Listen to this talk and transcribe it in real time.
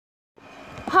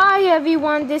Hi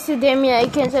everyone, this is Damien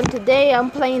Akins, and today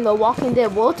I'm playing The Walking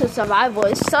Dead World to Survival.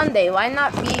 It's Sunday. Why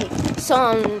not be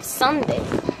Sunday?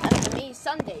 That's me,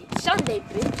 Sunday,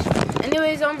 bitch.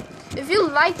 Anyways, if you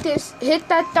like this, hit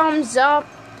that thumbs up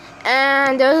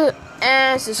and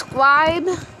subscribe,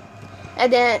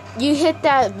 and then you hit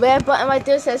that red button right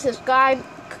there that says subscribe,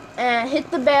 and hit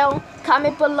the bell,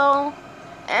 comment below,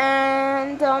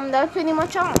 and that's pretty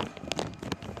much all.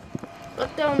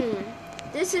 But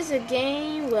this is a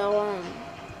game where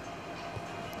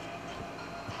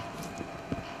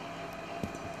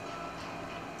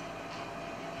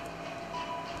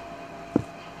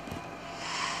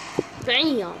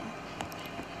bam.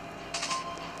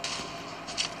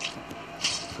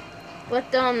 But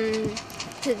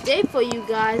today for you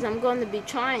guys, I'm going to be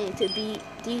trying to beat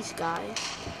these guys.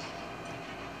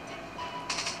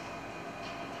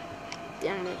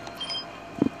 Damn it.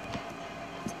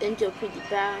 Injured pretty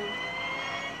bad.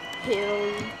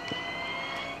 Kill.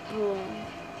 Boom.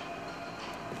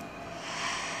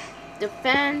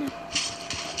 Defend.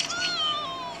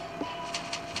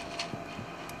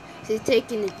 She's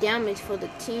taking the damage for the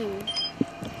team.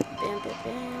 Bam, bam,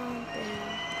 bam, bam.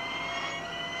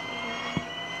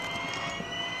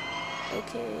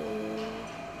 Okay.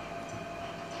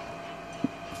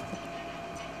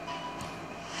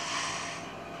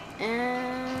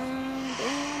 And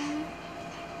bam.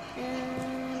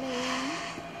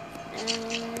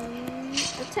 And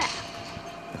attack.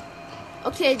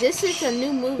 Okay, this is a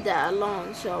new move that I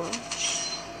learned, so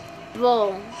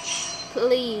bro,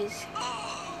 please,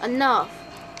 enough.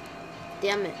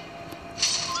 Damn it.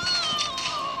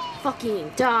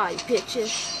 Fucking die,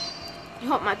 bitches. You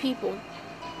hurt my people.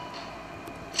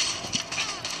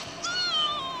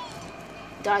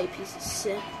 Die, you piece of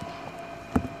shit.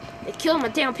 They killed my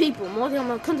damn people more than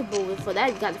I'm comfortable with. For that,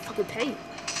 you gotta fucking pay.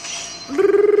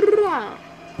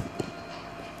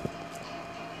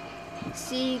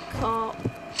 See, call.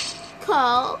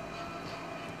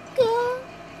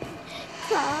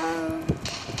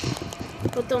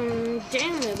 But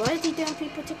damn it, why is these damn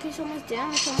people taking so much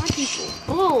damage on my people?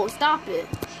 Bro, stop it.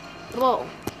 Bro.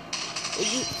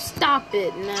 You stop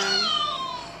it, man.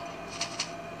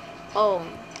 Oh.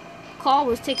 Carl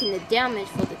was taking the damage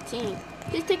for the team.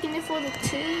 He's taking it for the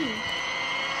team.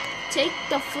 Take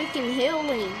the freaking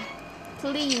healing.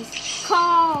 Please.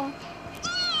 Carl.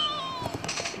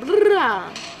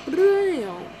 Blah.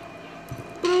 Blah.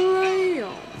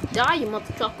 Blah. Die, you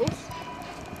mother truckles.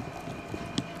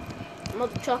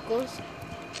 Mother truckles.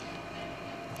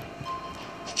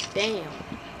 Bam.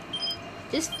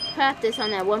 Just practice on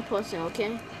that one person,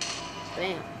 okay?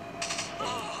 Bam.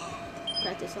 Bam.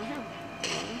 Practice on him.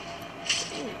 Bam.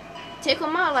 Bam. Take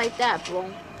him out like that,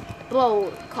 bro.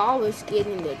 Bro, Carl was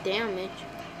getting the damage.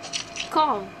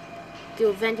 Carl. Get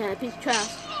revenge on a piece of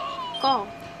trash. Carl.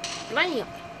 Blam.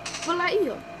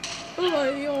 Blam.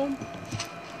 Blam.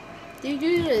 Did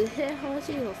you just hit her?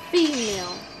 She's a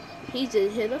female. He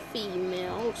just hit a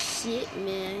female. Oh shit,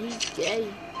 man. He's gay.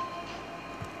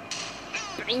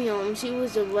 Damn, she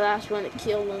was the last one to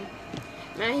kill him.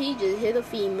 Man, he just hit a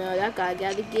female. That guy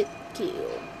gotta get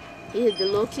killed. He hit the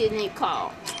little kid named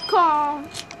Carl.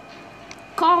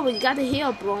 Carl, we gotta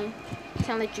heal, bro.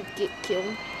 Can't let you get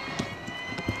killed.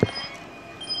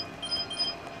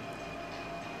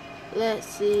 Let's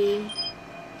see.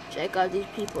 Check out these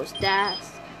people's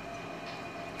stats.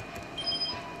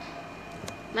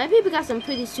 My people got some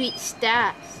pretty sweet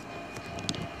stats.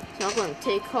 So I'm gonna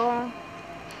take her.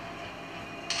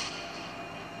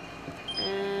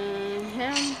 And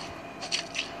him.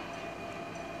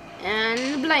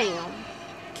 And blam.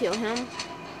 Kill him.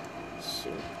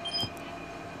 Shoot.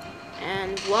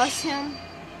 And wash him.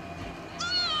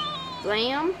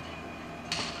 Blam.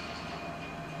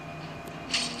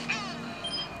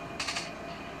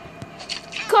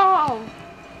 Carl.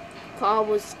 Carl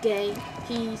was gay.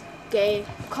 He's gay.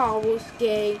 Carl was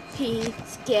gay.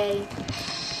 He's gay.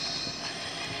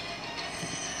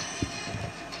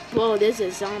 Whoa, there's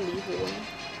a zombie horde.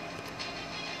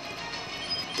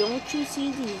 Don't you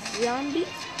see these zombies?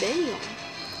 Bam.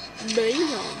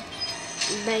 Bam.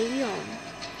 Bam.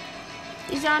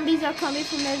 These zombies are coming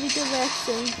from every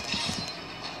direction.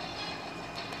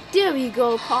 There we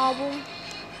go, Carl.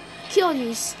 Kill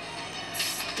these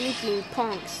stinking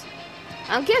punks.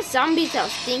 I guess zombies that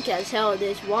stink as hell,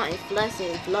 just wanting flesh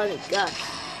and blood and guts.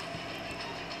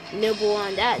 Nibble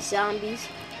on that, zombies.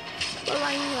 But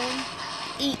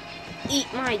eat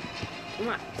my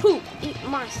poop, eat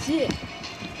my shit.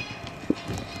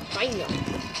 Bam.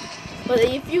 But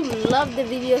if you love the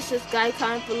video, subscribe,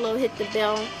 comment below, hit the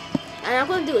bell. And I'm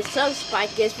going to do a sub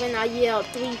spike. It's when I yell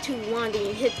 3, 2, 1, then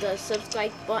you hit the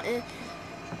subscribe button.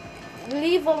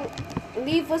 leave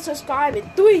a subscribe in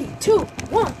 3, 2,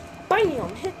 1.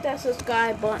 Bam! Hit that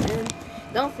subscribe button.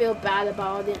 Don't feel bad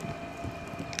about it.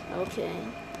 Okay.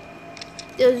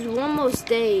 There's one more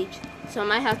stage, so I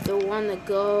might have to wanna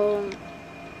go.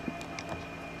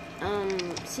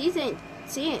 She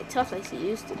ain't tough like she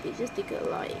used to be. Just think of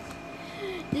like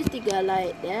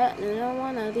that. And I don't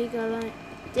wanna think of like.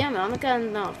 Damn it! I'm not got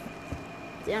enough.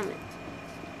 Damn it!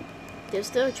 They're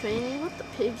still training. What the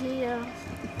piggy ass?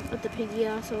 What the piggy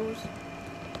assholes?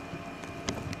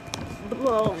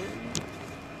 Bro.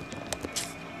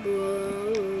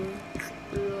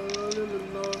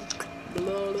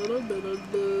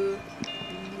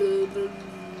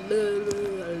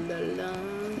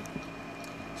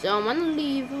 So I'm gonna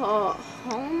leave her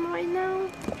home right now.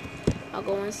 I'll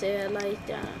go and say it like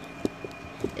that.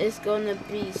 It's gonna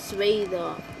be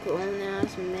Swayder, grown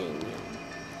ass minion.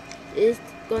 It's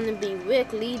gonna be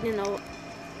Rick leading a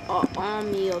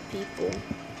army of people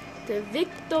to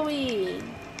victory.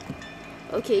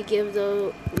 Okay, give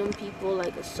them people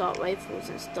like assault rifles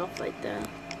and stuff like that.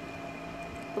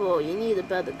 Oh, you need a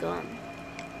better gun.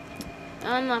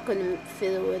 I'm not gonna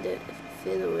fiddle with it.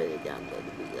 I'm gonna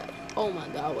be like, oh my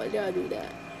god, why did I do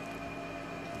that?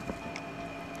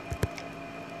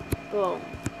 Bro.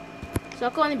 So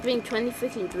I'm gonna bring 20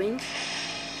 freaking drinks.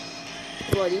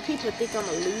 Bro, these people think I'm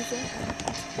a loser.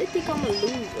 They think I'm a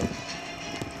loser.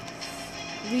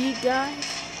 Do you guys?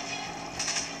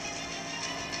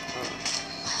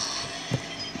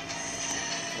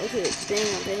 Okay,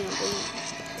 bam.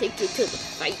 Take it to the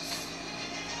face.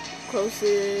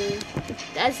 Closer.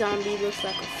 That zombie looks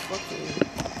like a fucking,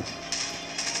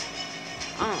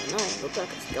 I don't know, look like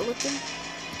a skeleton.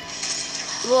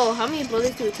 Whoa, how many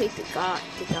bullets do it take to die?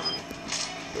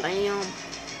 Blam.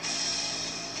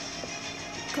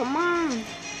 Come on.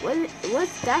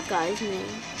 What's that guy's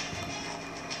name?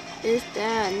 Is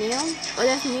that Neil? Oh,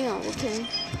 that's Neil, okay.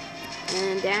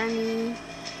 And Danny,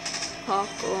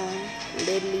 Paco,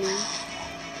 Lily,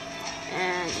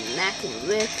 and Mac and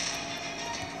Rick.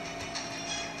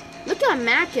 Look at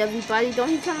Mac, everybody. Don't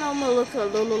he kind of look a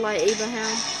little like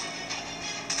Abraham?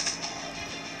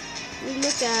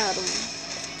 Look at him.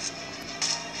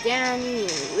 Danny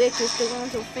and Rick is the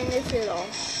ones who finish it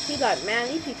off. He like, man,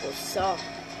 these people suck.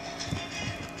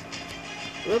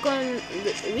 We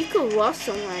could rush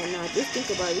them right now. Just think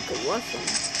about it, we could rush them.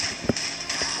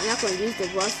 I'm not gonna use the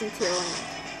rush until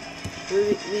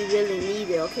we really need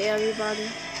it, okay, everybody?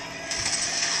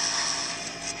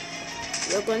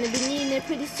 We're gonna be needing it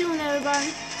pretty soon,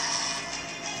 everybody.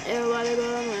 Everybody go,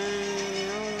 man.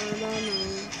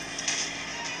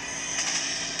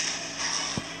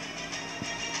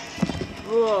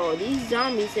 Whoa, these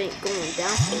zombies ain't going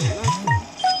down for nothing.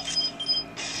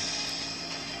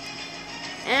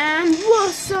 And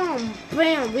some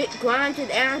bam, Rick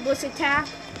grinded ambush attack.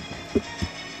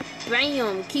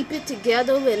 Bam, keep it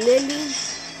together with Lily.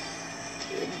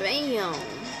 Bam.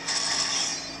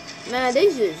 Man, they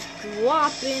just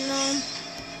dropping them.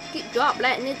 Get dropped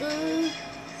like nigga.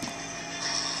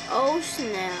 Oh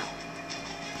snap.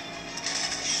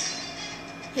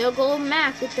 Here go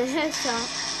Mac with the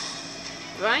headshot.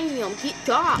 Bam, get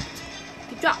dropped.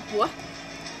 Get dropped, boy.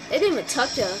 They didn't even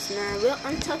touch us, man. We're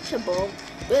untouchable.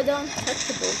 We're the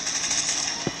untouchable.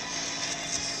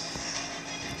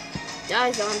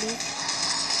 Die,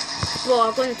 zombies. Bro,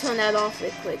 I'm gonna turn that off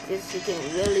real quick. This is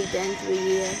getting really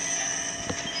dangerous.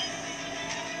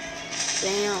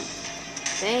 Bam.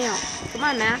 Come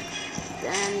on, Mac.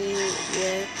 Danny,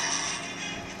 yeah.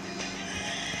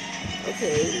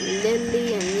 Okay,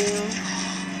 Lily and Neil.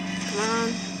 Come on.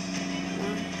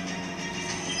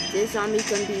 This zombie's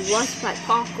gonna be rushed by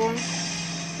Paco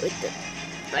with the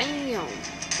bam,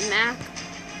 Mac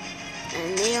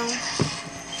and Neil.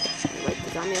 Like the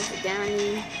zombie for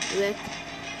Danny, Rick,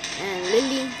 and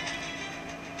Lily.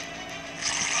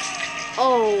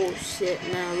 Oh shit,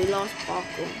 man, we lost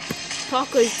Paco.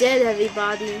 Paco's dead,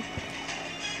 everybody.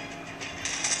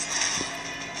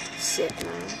 Shit,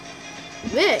 man.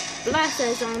 Rick, blast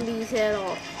that zombie's head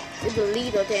off. You're the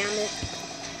leader, damn it.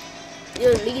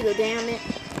 You're the leader, damn it.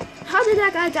 How did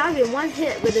that guy die in one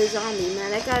hit with a zombie,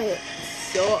 man? That guy hit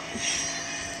short.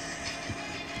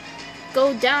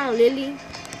 Go down, Lily.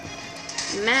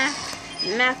 Mac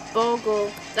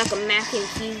burger. Like a mac and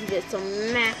cheese with some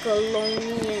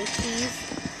macaroni and cheese.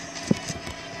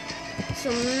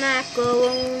 Some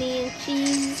macaroni and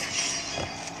cheese.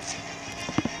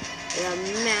 Yeah,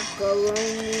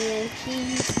 macaroni and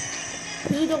cheese.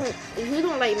 Who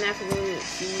don't like macaroni and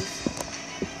cheese?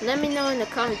 Let me know in the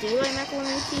comments, do you like macaroni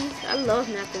and cheese? I love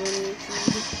macaroni and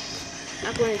cheese.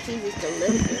 Macaroni and cheese is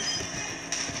delicious.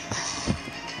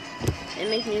 It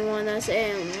makes me wanna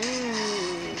say,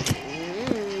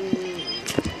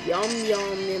 yum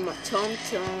yum in my tum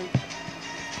tum.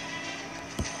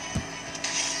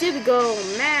 Here we go,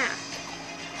 Mac.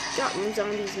 Drop them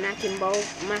zombies, mac and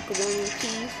macaroni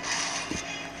cheese.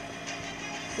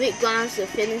 Rick Grimes to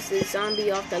finish the zombie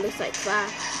off that looks like fire.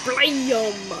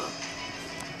 Blam!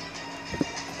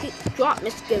 Drop,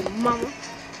 Michigan Mama.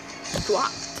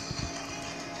 Drop.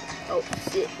 Oh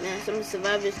shit, man. Some of the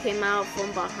survivors came out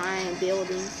from behind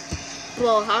buildings.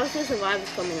 Bro, how is the survivors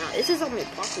coming out? This is on the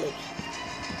apocalypse.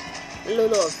 The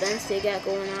little events they got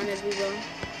going on everywhere.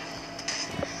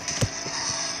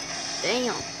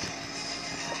 Damn.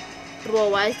 Bro,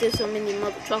 why is there so many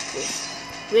mother truckers?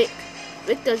 Rick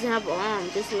doesn't have an arm,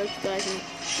 just to let you guys know.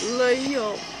 Lay.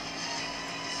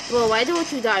 Bro, why don't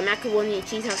you die? Macaroni and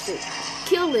cheese have to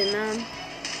kill him, man.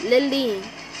 Lily,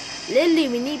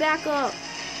 we need backup.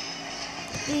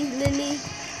 Please, Lily.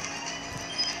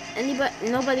 Anybody?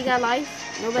 Nobody got life?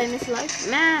 Nobody missed life?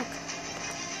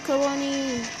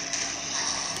 Macaroni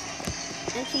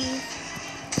and cheese.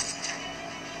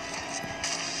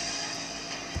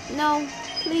 No,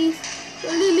 please.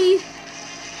 Lily.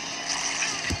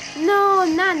 No,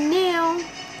 not Neil.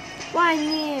 Why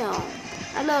Neil?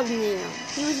 I love Neil.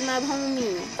 He was my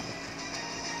homie.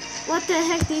 What the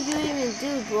heck did you even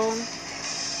do, bro?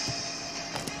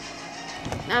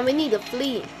 Now we need to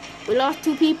flee. We lost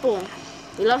 2 people.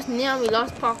 We lost Neil, we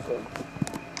lost Parker.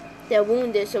 They're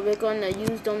wounded, so we're gonna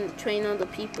use them to train other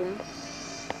people.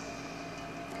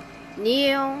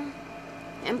 Neil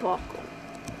and Parker.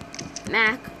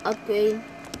 Mac, upgrade.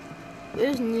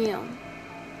 Where's Neil?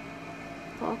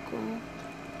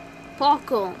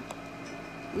 Parker.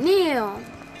 Neil.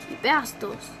 You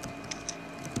bastards.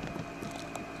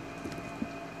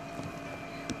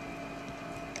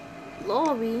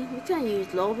 Lobby? We can't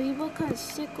use lobby. What kind of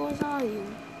sickos are you?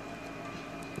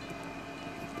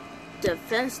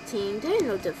 Defense team. There ain't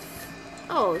no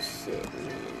oh shit,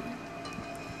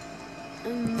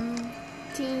 man.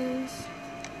 Teams.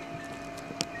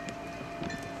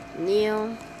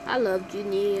 Neil. I loved you,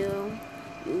 Neil.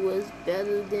 You was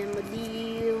better than my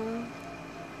deal.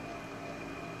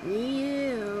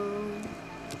 Neil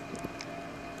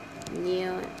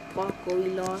and Parker, we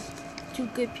lost. 2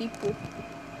 good people.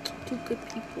 2 good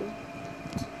people.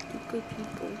 2 good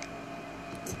people.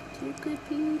 2 good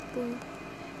people.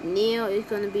 Neil is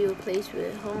gonna be replaced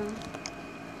with Home.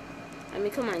 I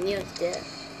mean, come on, Neil's dead.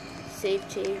 Save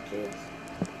changes.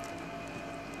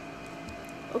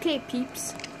 Okay,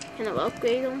 peeps. Can I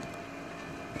upgrade them?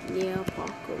 Neil,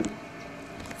 Parker.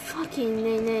 Fucking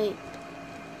Nene.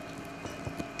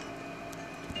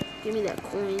 Give me that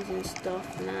coins and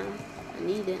stuff now. I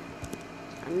need it.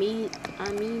 I mean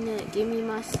it. Give me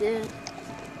my stuff.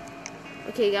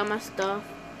 Okay, got my stuff.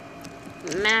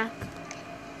 Mac.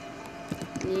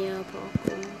 Neil,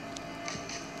 Parker.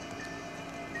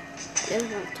 That's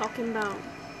what I'm talking about.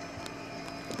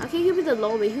 I can't give me the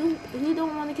lobby. Who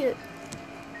don't want to get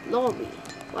lobby?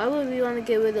 Why would we want to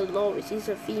get rid of lobby? She's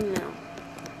a female.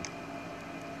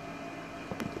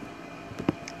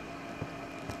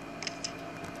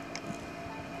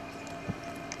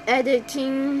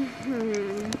 Editing.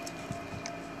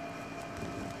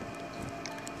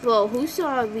 Well, who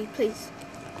saw I replace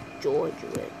George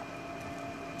with?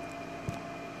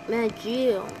 Man,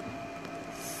 Jill.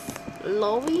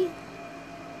 Lobby?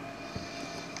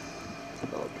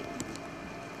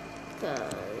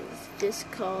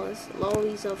 Just cause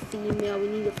Lori's a female, we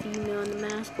need a female in the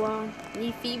mask squad. We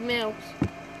need females.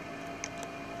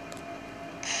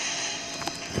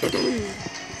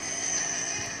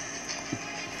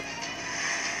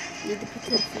 Need to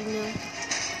protect female.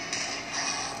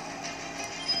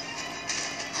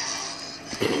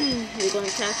 We're gonna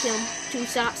attack him. 2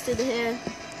 shots to the head.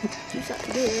 2 shots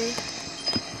to the head.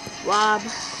 Wob.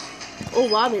 Oh,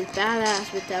 Wob is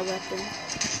badass with that weapon.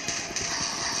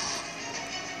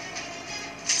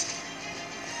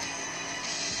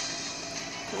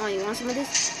 Come on, you want some of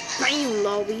this? Bam,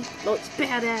 Laurie. Looks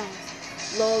badass.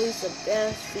 Laurie's the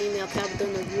best female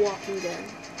captain of Walking Dead.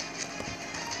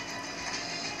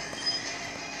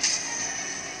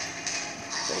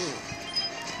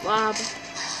 Bam.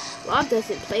 Rob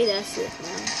doesn't play that shit,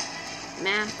 man.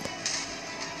 Mac.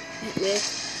 Rick.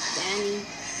 Danny.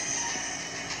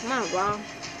 Come on, Rob.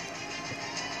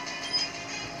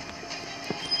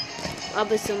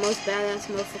 Rob is the most badass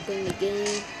motherfucker in the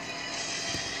game.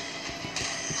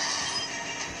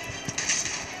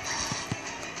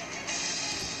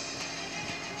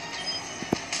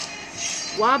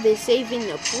 Rob is saving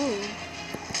the crew.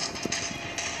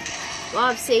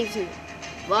 Rob saved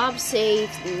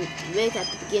Rick at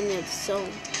the beginning of the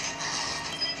song.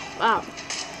 Rob.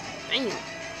 bam.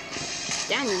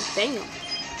 Danny, bam.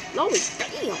 Lois,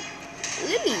 bam.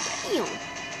 Lily, bam.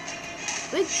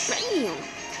 Rick, bam.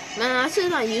 Man, I should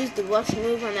not use the rush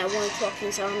move on that one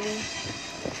talking zombie.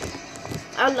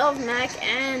 I love Mac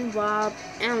and Rob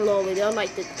and Lori. They're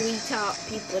like the 3 top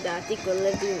people that I think will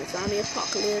live during the zombie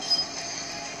apocalypse.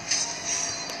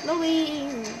 Lori,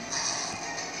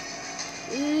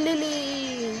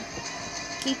 Lily,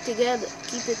 keep it together.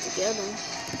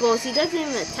 Bro, she doesn't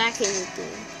even attack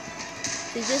anything.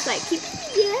 She's just like, keep it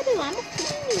together, I'm a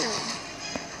female.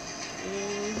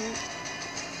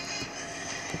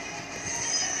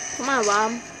 Come on,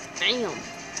 Rob. Bam.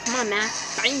 Come on, Mac.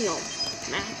 Bam.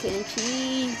 Mac and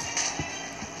cheese.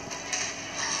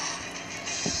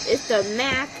 It's the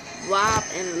Mac, Rob,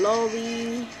 and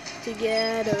Lori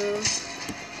together.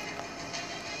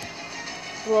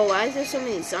 Bro, why is there so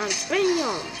many songs? Bam!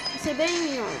 I said bam!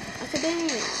 I said bam!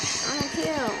 I don't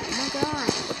care. Oh my god,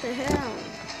 what the hell?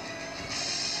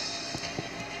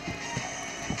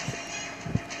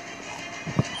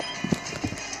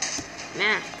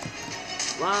 Mac,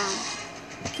 Rob,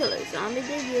 killer zombie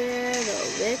together.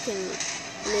 Rick and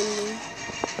Lily.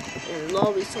 And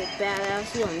Lori's so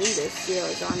badass, you don't need to see a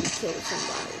zombie kill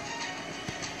somebody.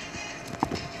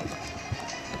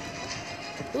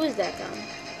 Who is that guy?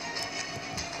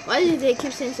 Why do they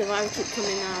keep saying survivor keep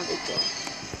coming out of it though?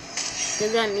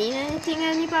 Does that mean anything,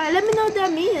 anybody? Let me know if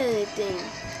that means anything.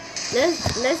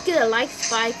 Let's get a like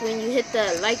spike when you hit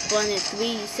the like button in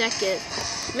 3 seconds.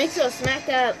 Make sure to smack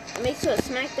that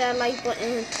like button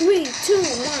in 3, 2, 1.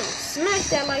 Smack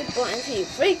that like button until you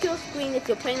break your screen if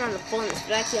you're playing on the phone,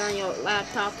 especially on your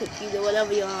laptop, computer,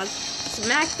 whatever you're on.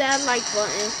 Smack that like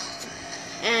button.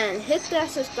 And hit that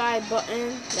subscribe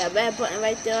button, that red button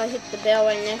right there, hit the bell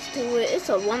right next to it. It's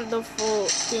a wonderful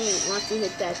thing once you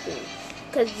hit that thing.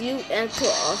 Because you enter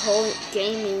a whole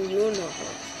gaming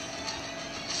universe.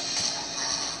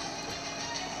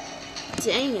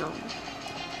 Damn.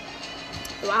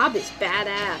 Rob is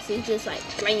badass. He's just like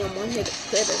playing one-hit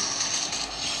quitter.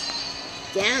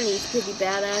 Damn, he's pretty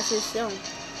badass himself.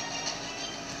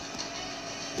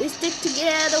 We stick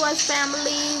together as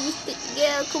family. We stick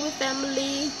together, cool with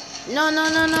family. No.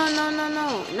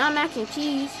 Not mac and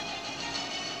cheese.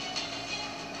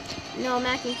 No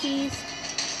mac and cheese.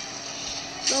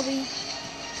 Lobby.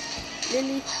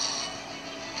 Lily.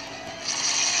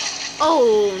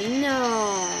 Oh,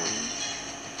 no.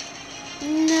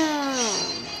 No.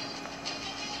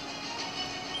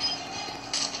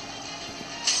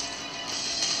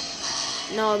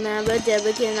 No, man, we're dead.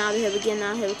 We're getting out of here. We're getting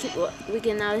out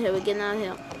of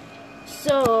here.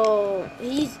 So,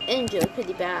 he's injured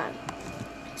pretty bad.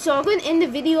 So, I'm going to end the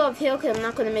video up here because I'm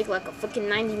not going to make like a freaking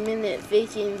 90-minute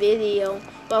freaking video.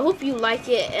 But I hope you like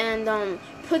it. And,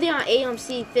 put it on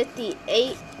AMC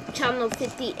 58, channel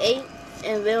 58.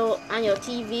 And on your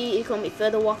TV, it's going to be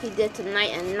Fear the Walking Dead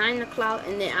tonight at 9 o'clock.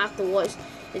 And then afterwards,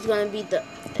 it's going to be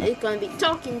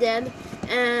Talking Dead.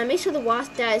 And make sure to watch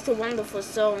that. It's a wonderful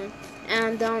song.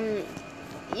 And,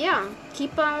 yeah,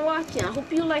 keep on watching. I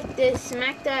hope you like this.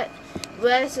 Smack that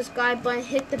red subscribe button.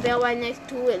 Hit the bell right next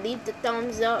to it. Leave the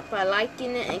thumbs up by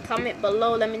liking it. And comment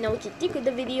below. Let me know what you think of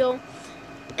the video.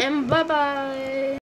 And bye-bye.